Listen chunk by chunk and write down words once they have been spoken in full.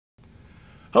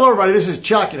Hello everybody, this is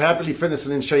Chuck at HappyLee Fitness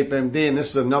and InShapeMD, and this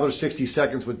is another 60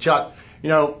 seconds with Chuck. You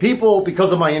know, people,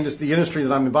 because of the industry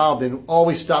that I'm involved in,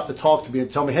 always stop to talk to me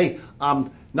and tell me, hey, I'm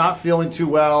not feeling too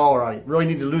well, or I really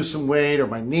need to lose some weight, or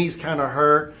my knees kind of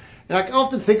hurt. And I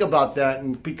often think about that,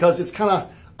 and because it's kind of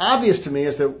obvious to me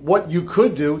as to what you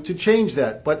could do to change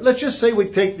that. But let's just say we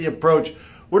take the approach,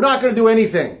 we're not going to do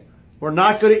anything. We're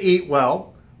not going to eat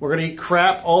well. We're going to eat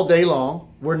crap all day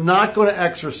long. We're not going to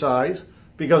exercise,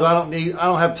 because I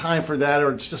don't have time for that,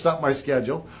 or it's just not my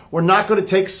schedule. We're not going to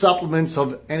take supplements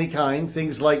of any kind,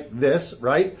 things like this,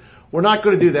 right? We're not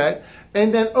going to do that.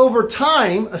 And then over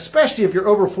time, especially if you're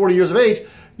over 40 years of age,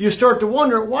 you start to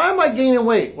wonder, why am I gaining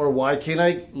weight? Or why can't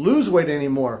I lose weight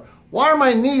anymore? Why are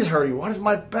my knees hurting? Why does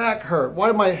my back hurt?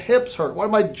 Why do my hips hurt? Why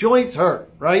do my joints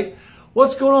hurt, right?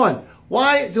 What's going on?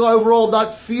 Why do I overall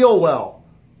not feel well?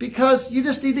 Because you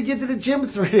just need to get to the gym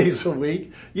 3 days a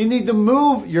week. You need to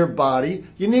move your body.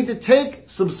 You need to take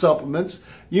some supplements.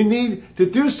 You need to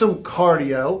do some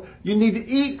cardio. You need to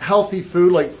eat healthy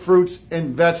food like fruits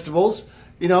and vegetables.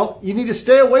 You know, you need to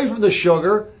stay away from the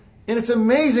sugar. And it's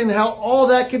amazing how all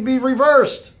that can be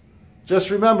reversed.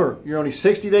 Just remember, you're only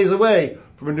 60 days away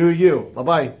from a new you.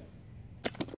 Bye-bye.